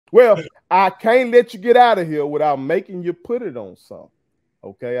Well, I can't let you get out of here without making you put it on something.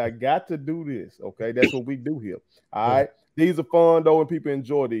 Okay, I got to do this. Okay, that's what we do here. All right. These are fun though, and people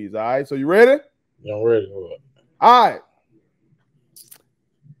enjoy these. All right. So you ready? Yeah, I'm ready. All right.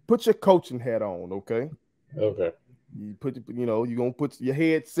 Put your coaching hat on, okay? Okay. You put, you're gonna put your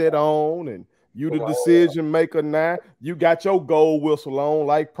headset on, and you the decision maker now. You got your gold whistle on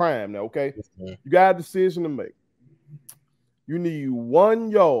like Prime now, okay? You got a decision to make. You need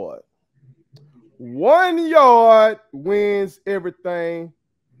 1 yard. 1 yard wins everything.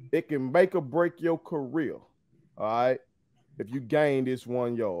 It can make or break your career. All right. If you gain this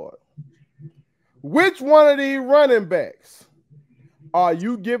 1 yard. Which one of these running backs are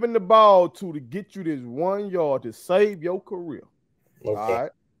you giving the ball to get you this 1 yard to save your career? Okay. All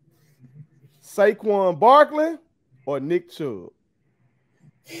right. Saquon Barkley or Nick Chubb?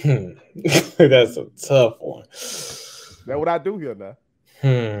 That's a tough one. That's what I do here now.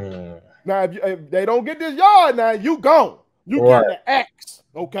 Now, if they don't get this yard, now you gone. You get the X,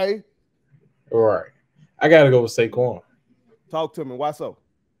 okay? All right. I got to go with Saquon. Talk to me. Why so?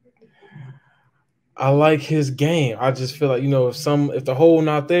 I like his game. I just feel like, if the hole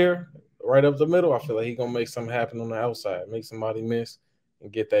not there, right up the middle, I feel like he's going to make something happen on the outside, make somebody miss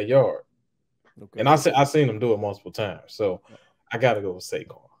and get that yard. Okay. And I seen him do it multiple times. So I got to go with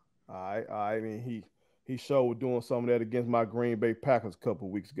Saquon. All right. I mean, he showed doing some of that against my Green Bay Packers a couple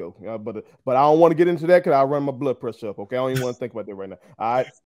of weeks ago. But I don't want to get into that because I run my blood pressure up. Okay, I don't even want to think about that right now. All right.